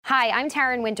Hi, I'm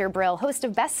Taryn Winter-Brill, host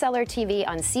of Bestseller TV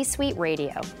on C-Suite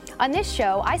Radio. On this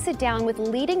show, I sit down with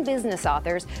leading business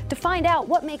authors to find out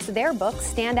what makes their books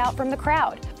stand out from the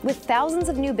crowd. With thousands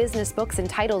of new business books and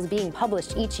titles being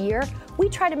published each year, we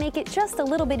try to make it just a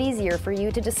little bit easier for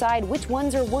you to decide which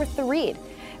ones are worth the read.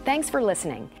 Thanks for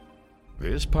listening.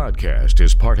 This podcast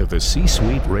is part of the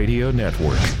C-Suite Radio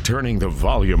Network, turning the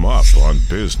volume up on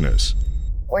business.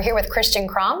 We're here with Christian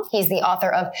Kromm. He's the author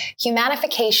of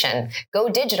Humanification, Go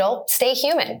Digital, Stay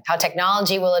Human, How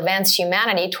Technology Will Advance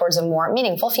Humanity Towards a More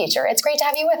Meaningful Future. It's great to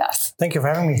have you with us. Thank you for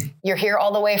having me. You're here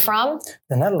all the way from?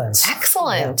 The Netherlands.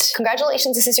 Excellent. Yeah.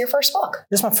 Congratulations. This is your first book.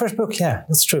 This is my first book. Yeah,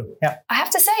 that's true. Yeah. I have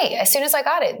to say, as soon as I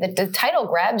got it, the title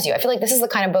grabs you. I feel like this is the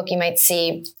kind of book you might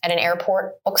see at an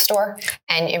airport bookstore,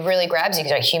 and it really grabs you.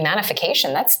 Like,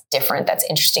 humanification, that's different. That's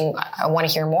interesting. I want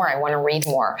to hear more. I want to read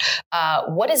more.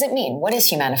 What does it mean? What is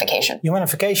humanification?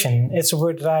 Humanification, it's a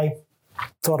word that I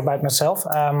thought about myself.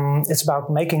 It's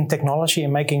about making technology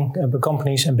and making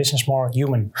companies and business more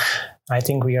human. I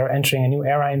think we are entering a new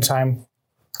era in time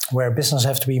where business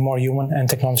have to be more human and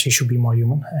technology should be more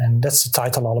human. And that's the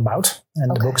title all about.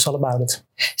 And the book is all about it.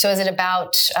 So is it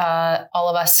about all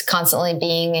of us constantly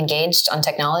being engaged on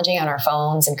technology, on our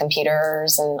phones and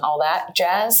computers and all that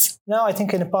jazz? No, I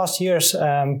think in the past years,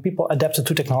 people adapted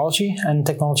to technology, and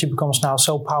technology becomes now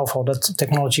so powerful that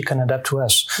technology can adapt to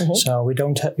us. Mm-hmm. So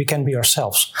we can be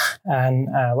ourselves. And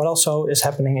what also is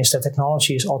happening is that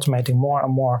technology is automating more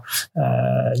and more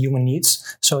human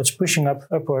needs. So it's pushing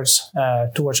upwards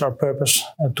towards our purpose,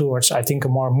 towards, I think, a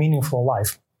more meaningful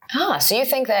life. So you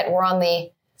think that we're on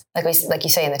the, like you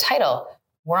say in the title,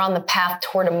 we're on the path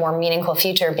toward a more meaningful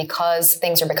future because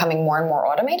things are becoming more and more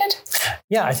automated?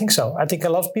 Yeah, I think so. I think a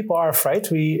lot of people are afraid.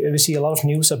 We see a lot of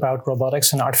news about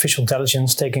robotics and artificial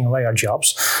intelligence taking away our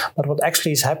jobs. But what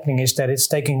actually is happening is that it's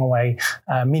taking away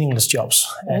meaningless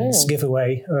jobs and it's giving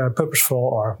away purposeful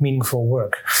or meaningful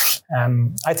work.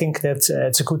 I think that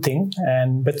it's a good thing,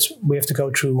 but we have to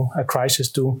go through a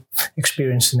crisis to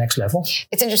experience the next level.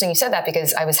 It's interesting you said that,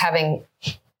 because I was having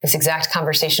this exact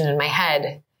conversation in my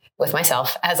head with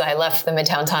myself as I left the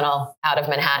Midtown Tunnel out of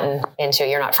Manhattan into,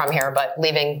 you're not from here, but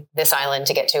leaving this island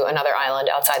to get to another island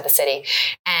outside the city.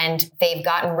 And they've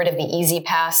gotten rid of the Easy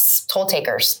Pass toll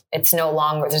takers. It's no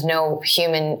longer, there's no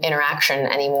human interaction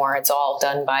anymore. It's all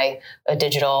done by a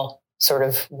digital sort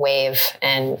of wave,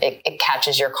 and it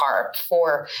catches your car.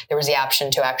 Before, there was the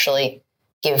option to actually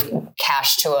give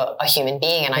cash to a human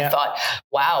being. And I thought,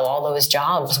 wow, all those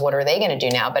jobs, what are they going to do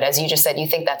now? But as you just said, you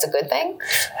think that's a good thing?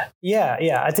 Yeah.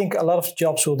 I think a lot of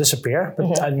jobs will disappear,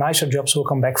 but nicer jobs will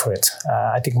come back for it.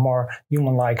 I think more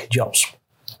human-like jobs.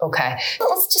 Okay. Well,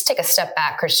 let's just take a step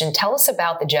back, Christian. Tell us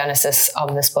about the genesis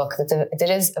of this book. It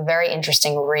is a very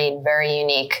interesting read, very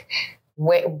unique.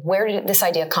 Where did this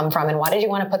idea come from, and why did you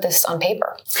want to put this on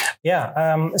paper?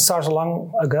 It started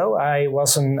long ago. I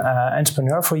was an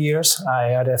entrepreneur for years. I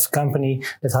had a company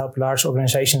that helped large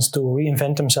organizations to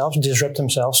reinvent themselves, disrupt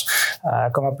themselves,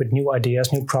 come up with new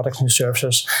ideas, new products, new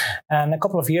services. And a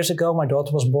couple of years ago, my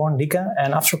daughter was born, Lika,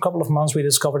 and after a couple of months, we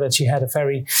discovered that she had a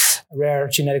very rare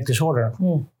genetic disorder.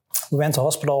 We went to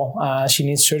hospital. She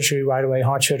needs surgery right away,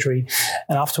 heart surgery.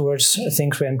 And afterwards,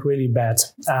 things went really bad.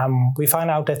 We found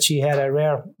out that she had a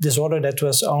rare disorder that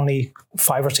was only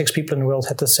 5 or 6 people in the world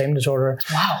had the same disorder.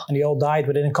 Wow. And they all died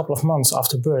within a couple of months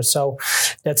after birth. So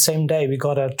that same day, we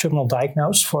got a terminal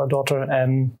diagnosis for our daughter,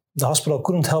 and the hospital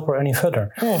couldn't help her any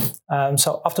further.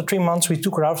 So after 3 months, we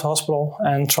took her out of the hospital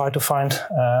and tried to find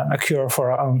a cure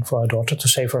for our daughter to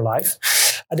save her life.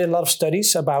 I did a lot of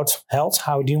studies about health,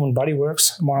 how the human body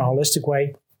works, more in a holistic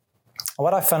way.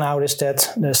 What I found out is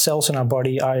that the cells in our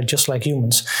body are just like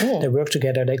humans. They work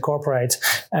together, they cooperate,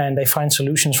 and they find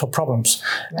solutions for problems.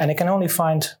 And they can only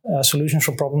find solutions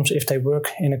for problems if they work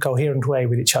in a coherent way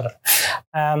with each other.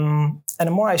 And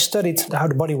the more I studied how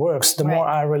the body works, the more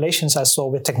our relations I saw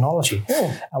with technology.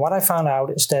 And what I found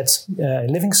out is that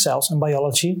living cells and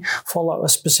biology follow a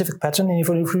specific pattern in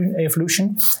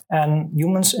evolution, and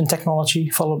humans in technology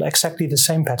followed exactly the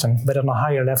same pattern, but on a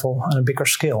higher level, on a bigger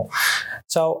scale.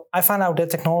 So I found out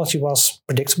that technology was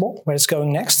predictable, where it's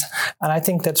going next, and I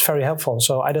think that's very helpful.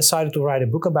 So I decided to write a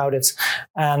book about it,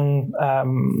 and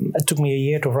it took me a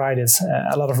year to write it.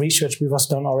 A lot of research was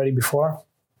done already before.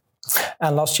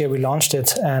 And last year we launched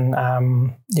it, and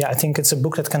I think it's a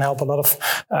book that can help a lot of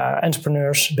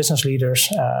entrepreneurs, business leaders,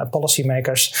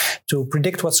 policymakers to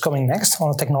predict what's coming next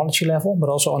on a technology level, but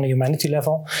also on a humanity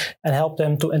level, and help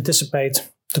them to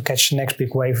anticipate to catch the next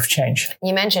big wave of change.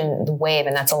 You mentioned the wave,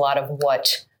 and that's a lot of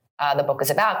what the book is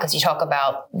about, because you talk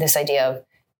about this idea of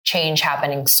change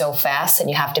happening so fast and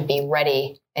you have to be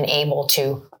ready and able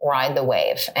to ride the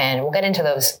wave. And we'll get into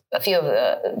a few of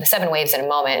the 7 waves in a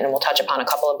moment, and we'll touch upon a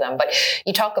couple of them. But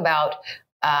you talk about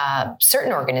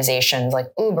certain organizations like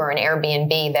Uber and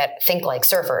Airbnb that think like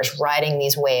surfers, riding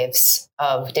these waves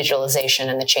of digitalization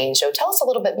and the change. So tell us a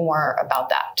little bit more about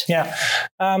that. Yeah,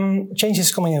 change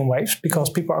is coming in waves because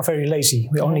people are very lazy.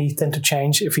 We only tend to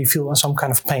change if we feel some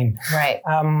kind of pain. Right.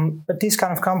 But these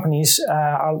kind of companies,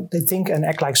 they think and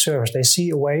act like surfers. They see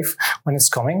a wave when it's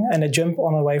coming and they jump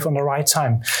on a wave on the right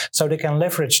time. So they can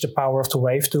leverage the power of the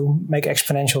wave to make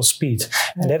exponential speed.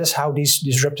 And that is how these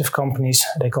disruptive companies,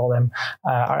 they call them,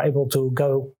 are able to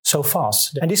go so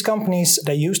fast. And these companies,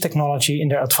 they use technology in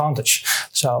their advantage.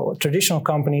 So traditional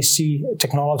companies see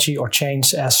technology or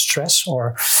change as stress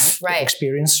or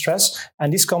experience stress.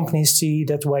 And these companies see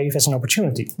that wave as an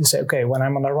opportunity. They say, okay, when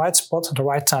I'm on the right spot at the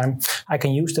right time, I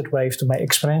can use that wave to make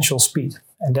exponential speed.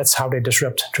 And that's how they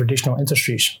disrupt traditional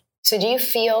industries. So do you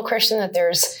feel, Christian, that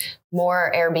there's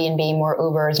more Airbnb, more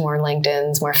Ubers, more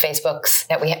LinkedIn's, more Facebooks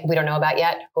that we don't know about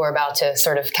yet, who are about to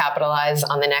sort of capitalize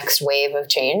on the next wave of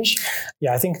change?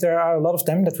 Yeah, I think there are a lot of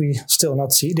them that we still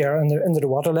not see. They are under the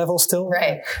water level still.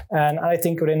 Right. And I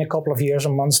think within a couple of years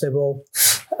or months, they will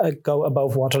go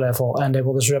above water level and they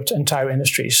will disrupt entire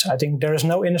industries. I think there is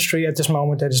no industry at this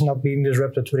moment that is not being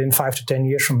disrupted within 5 to 10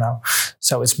 years from now.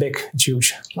 So it's big, it's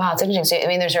huge. Wow, it's interesting. So, I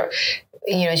mean, there's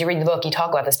as you read the book, you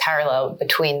talk about this parallel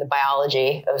between the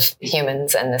biology of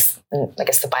humans and I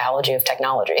guess the biology of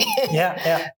technology,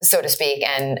 so to speak,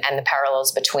 and the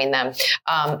parallels between them.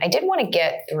 I did want to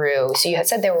get through. So you had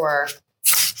said there were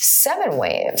 7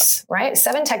 waves, right?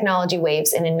 7 technology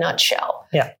waves in a nutshell.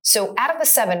 Yeah. So out of the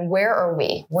 7, where are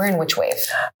we? We're in which wave?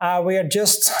 We are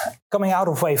just coming out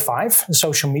of wave 5, the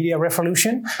social media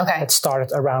revolution. Okay. It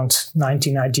started around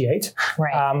 1998.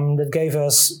 Right. That gave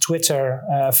us Twitter,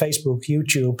 Facebook,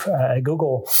 YouTube,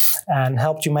 Google, and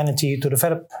helped humanity to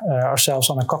develop ourselves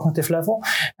on a cognitive level.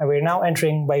 And we're now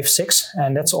entering wave 6,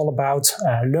 and that's all about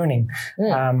learning.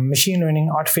 Machine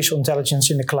learning, artificial intelligence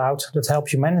in the cloud that help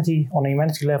humanity on a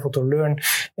humanity level to learn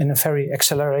in a very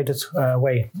accelerated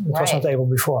way. It was not able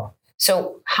before.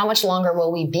 So how much longer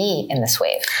will we be in this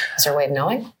wave? Is there a way of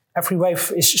knowing? Every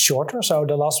wave is shorter. So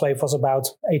the last wave was about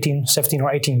 17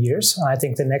 or 18 years. I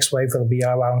think the next wave will be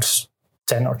around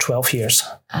 10 or 12 years.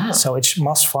 Oh. So it's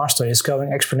much faster. It's going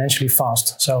exponentially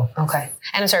fast. So okay.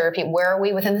 And I'm sorry, repeat, where are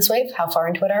we within this wave? How far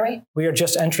into it are we? We are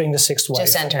just entering the 6th wave.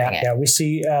 Just entering it. Yeah, we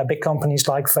see big companies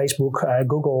like Facebook,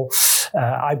 Google,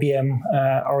 IBM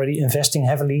already investing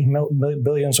heavily,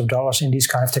 billions of dollars in these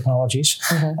kind of technologies.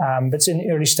 Mm-hmm. But it's in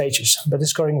early stages, but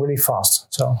it's growing really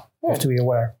fast. So you have to be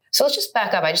aware. So let's just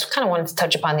back up. I just kind of wanted to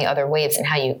touch upon the other waves and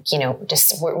how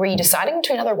just were you deciding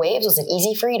between other waves? Was it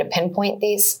easy for you to pinpoint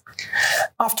these?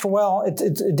 After a while, it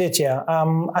did, yeah.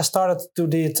 I started to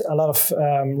do a lot of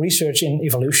research in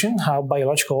evolution, how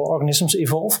biological organisms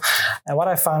evolve. And what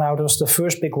I found out was the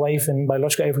first big wave in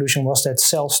biological evolution was that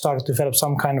cells started to develop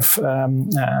some kind of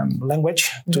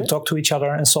language to talk to each other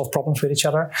and solve problems with each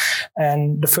other.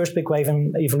 And the first big wave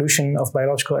in evolution of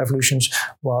biological evolutions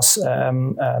was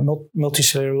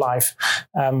multicellular life.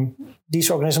 These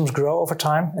organisms grow over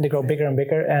time and they grow bigger and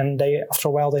bigger, and after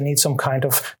a while they need some kind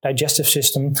of digestive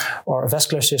system or a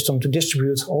vascular system to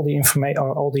distribute all the information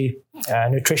or all the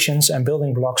nutritions and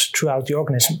building blocks throughout the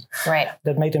organism. Right.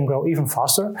 That made them grow even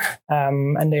faster.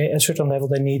 And at a certain level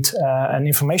they need an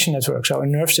information network, so a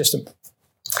nerve system.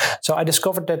 So I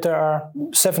discovered that there are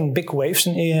 7 big waves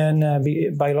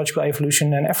in biological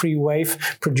evolution, and every wave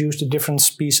produced a different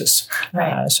species.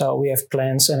 Right. So we have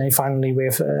plants, and then finally we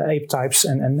have ape types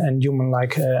and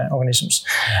human-like organisms.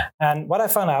 And what I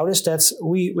found out is that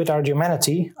we, with our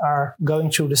humanity, are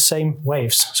going through the same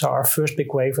waves. So our first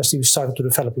big wave was we started to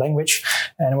develop language,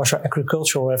 and it was our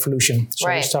agricultural revolution. So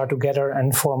we start together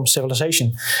and form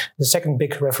civilization. The second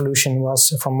big revolution was,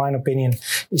 from my opinion,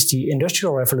 is the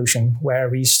industrial revolution, where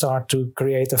we start to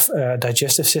create a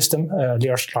digestive system,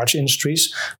 large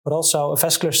industries, but also a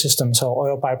vascular system, so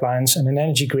oil pipelines and an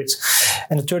energy grid.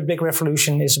 And the third big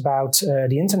revolution is about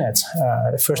the internet.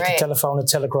 First the telephone, the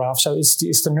telegraph. So it's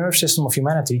the nerve system of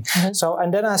humanity. Mm-hmm. So,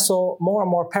 and then I saw more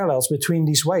and more parallels between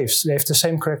these waves. They have the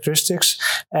same characteristics,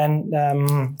 and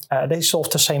they solve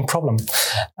the same problem.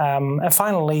 And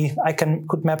finally, I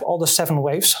could map all the 7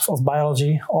 waves of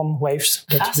biology on waves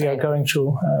that we are going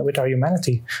through with our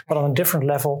humanity, but on a different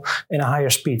level in a higher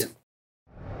speed.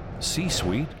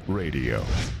 C-Suite Radio.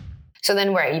 So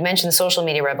then you mentioned the social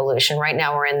media revolution. Right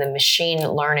now we're in the machine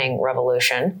learning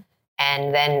revolution.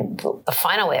 And then the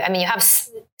final wave, I mean, you have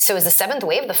So is the seventh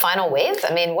wave the final wave?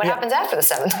 I mean, what happens after the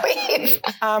seventh wave?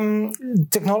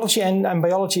 Technology and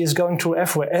biology is going through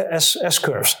S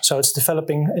curves. So it's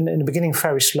developing in the beginning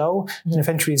very slow, and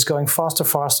eventually it's going faster,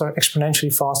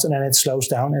 exponentially fast, and then it slows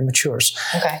down and matures.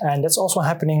 Okay. And that's also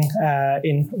happening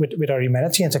with our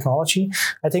humanity and technology.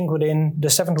 I think within the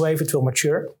seventh wave it will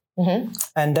mature.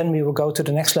 And then we will go to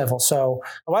the next level. So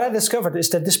what I discovered is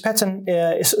that this pattern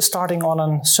is starting on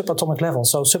a subatomic level.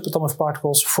 So subatomic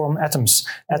particles form atoms.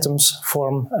 Atoms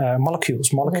form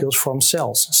molecules. Molecules form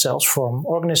cells. Cells form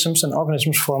organisms, and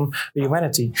organisms form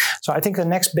humanity. So I think the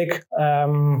next big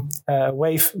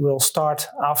wave will start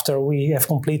after we have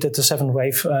completed the seventh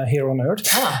wave here on Earth.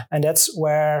 And that's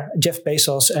where Jeff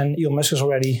Bezos and Elon Musk is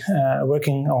already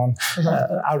working on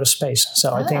outer space.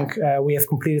 So I think we have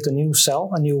completed a new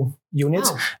cell, a new unit,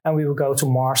 and we will go to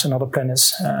Mars and other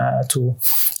planets to...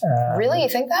 Really? You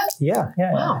think that? Yeah.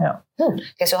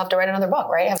 Guess you'll have to write another book,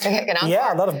 right? Have to get an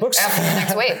a lot of books. After the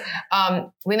next wave.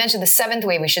 We mentioned the seventh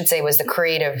wave, we should say, was the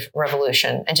creative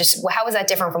revolution. And just how is that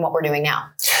different from what we're doing now?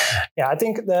 Yeah, I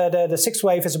think the sixth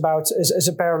wave is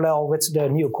a parallel with the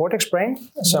neocortex brain.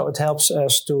 So it helps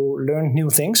us to learn new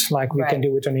things like we can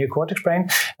do with the neocortex brain.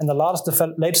 And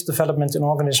the latest development in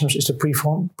organisms is the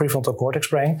prefrontal cortex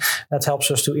brain. That helps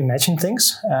us to imagine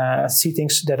things, see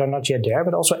things that are not yet there,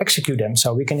 but also execute them.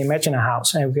 So we can imagine a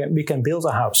house and we can build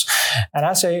a house. And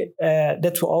I say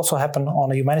that will also happen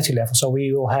on a humanity level. So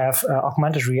we will have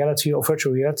augmented reality or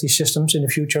virtual reality systems in the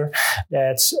future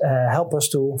that help us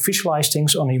to visualize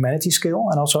things on a humanity scale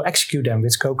and also execute them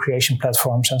with co-creation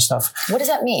platforms and stuff. What does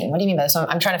that mean? What do you mean by that? So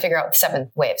I'm trying to figure out the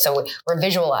seventh wave. So we're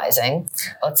visualizing,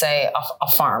 let's say, a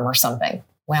farm or something.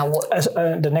 Well,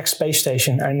 the next space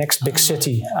station, our next big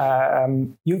city,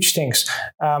 huge things.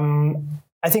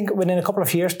 I think within a couple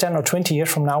of years, 10 or 20 years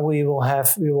from now, we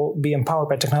will be empowered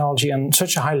by technology on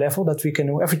such a high level that we can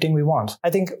do everything we want. I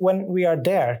think when we are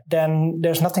there, then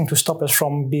there's nothing to stop us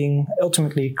from being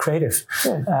ultimately creative.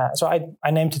 So I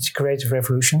named it the Creative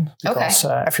Revolution because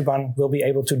everyone will be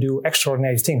able to do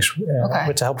extraordinary things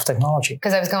with the help of technology.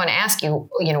 Because I was going to ask you,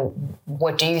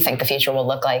 what do you think the future will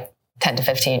look like 10 to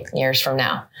 15 years from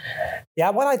now?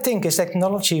 Yeah, what I think is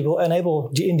technology will enable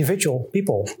the individual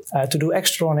people to do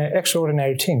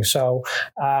extraordinary things. So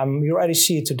you already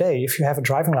see it today. If you have a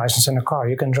driving license and a car,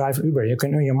 you can drive Uber. You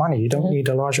can earn your money. You don't need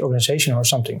a large organization or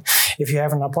something. If you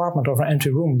have an apartment or an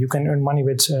empty room, you can earn money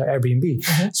with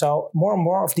Airbnb. So more and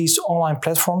more of these online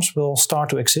platforms will start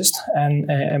to exist and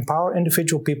empower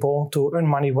individual people to earn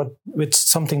money with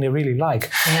something they really like.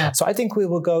 So I think we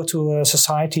will go to a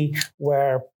society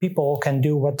where people can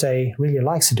do what they really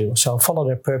like to do. So follow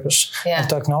their purpose. And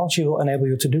technology will enable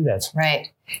you to do that. Right.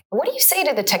 What do you say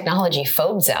to the technology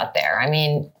phobes out there? I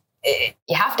mean,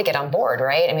 you have to get on board,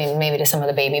 right? I mean, maybe to some of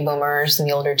the baby boomers and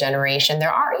the older generation.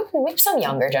 There are even some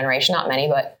younger generation, not many,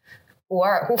 but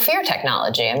who fear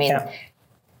technology. I mean,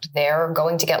 they're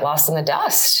going to get lost in the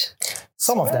dust.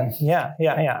 Some of them, yeah.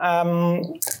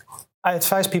 I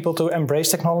advise people to embrace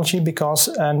technology because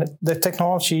the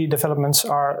technology developments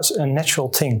are a natural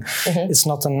thing. It's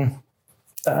not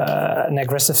an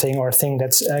aggressive thing or a thing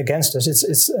that's against us.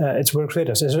 It's worked with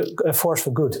us. It's a force for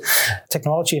good.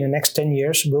 Technology in the next 10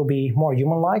 years will be more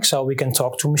human-like, so we can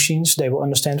talk to machines. They will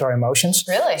understand our emotions.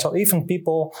 Really? So even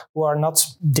people who are not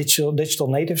digital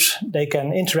natives, they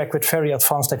can interact with very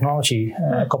advanced technology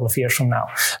a couple of years from now.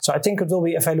 So I think it will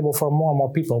be available for more and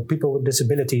more people with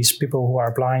disabilities, people who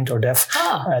are blind or deaf.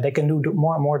 They can do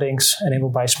more and more things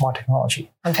enabled by smart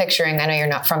technology. I'm picturing, I know you're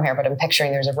not from here, but I'm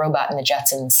picturing there's a robot in the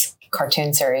Jetsons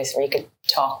cartoon series where you could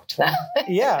talk to them.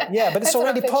 But it's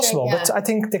already possible. But I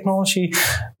think technology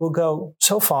will go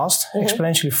so fast,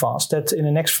 exponentially fast, that in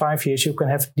the next 5 years you can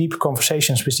have deep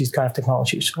conversations with these kind of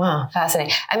technologies. Wow,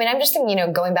 fascinating. I mean, I'm just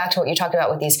thinking, going back to what you talked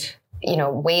about with these,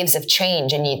 waves of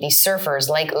change and these surfers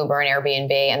like Uber and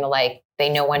Airbnb and the like, they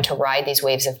know when to ride these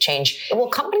waves of change. Will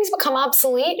companies become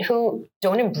obsolete who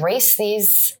don't embrace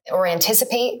these or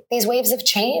anticipate these waves of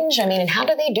change? I mean, how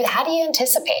do you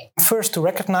anticipate? First, to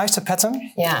recognize the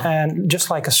pattern. And just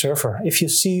like a surfer, if you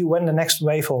see when the next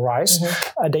wave will rise,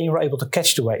 then you're able to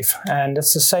catch the wave. And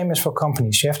that's the same as for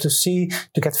companies. You have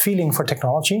to get feeling for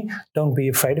technology. Don't be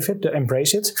afraid of it, to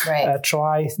embrace it.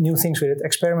 Try new things with it,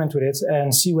 experiment with it,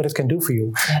 and see what it can do for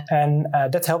you. And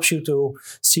that helps you to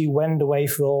see when the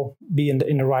wave will be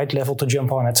in the right level to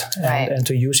jump on it and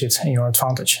to use it in your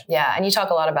advantage. Yeah, and you talk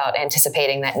a lot about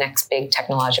anticipating that next big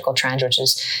technological trend, which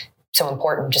is so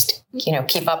important. Just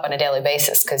keep up on a daily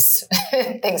basis because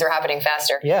things are happening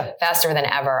faster than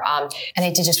ever. And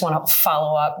I did just want to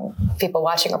follow up. People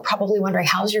watching are probably wondering,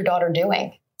 how's your daughter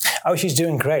doing? Oh, she's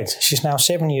doing great. She's now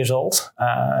 7 years old.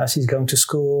 She's going to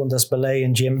school and does ballet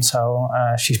and gym. So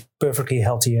she's perfectly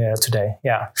healthy today.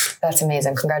 Yeah. That's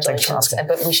amazing. Congratulations.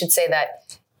 But we should say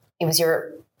that it was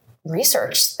your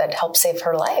research that helped save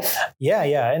her life.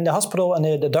 Yeah. In the hospital, and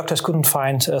the doctors couldn't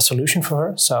find a solution for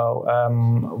her. So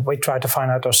we tried to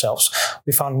find out ourselves.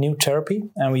 We found new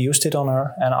therapy and we used it on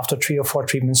her. And after 3 or 4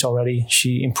 treatments already,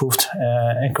 she improved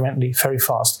incrementally very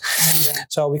fast. Amazing.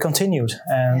 So we continued.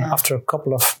 And after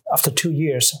 2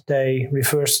 years, they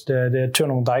reversed the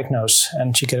terminal diagnosis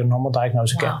and she got a normal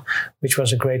diagnosis again, which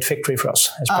was a great victory for us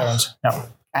as parents. Yeah.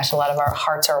 Gosh, a lot of our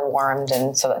hearts are warmed.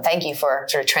 And so thank you for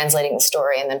sort of translating the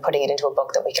story and then putting it into a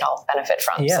book that we can all benefit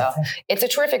from. Yeah. So it's a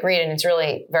terrific read and it's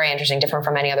really very interesting, different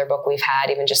from any other book we've had,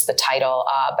 even just the title.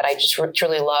 But I just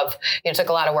truly love, it took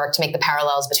a lot of work to make the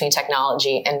parallels between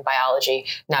technology and biology,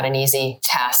 not an easy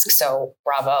task. So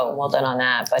bravo, well done on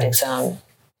that. But it's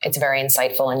very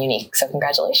insightful and unique. So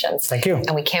congratulations. Thank you.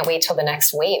 And we can't wait till the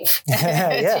next wave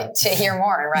to hear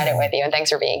more and write it with you. And thanks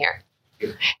for being here.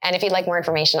 And if you'd like more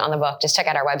information on the book, just check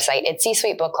out our website at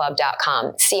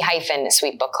c-suitebookclub.com,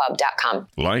 c-suitebookclub.com.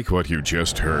 Like what you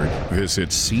just heard,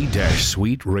 visit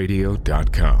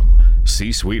c-suiteradio.com.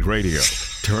 C-Suite Radio,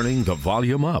 turning the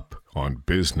volume up on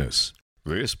business.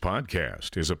 This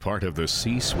podcast is a part of the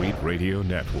C-Suite Radio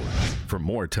Network. For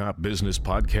more top business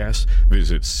podcasts,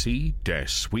 visit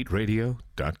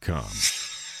c-suiteradio.com.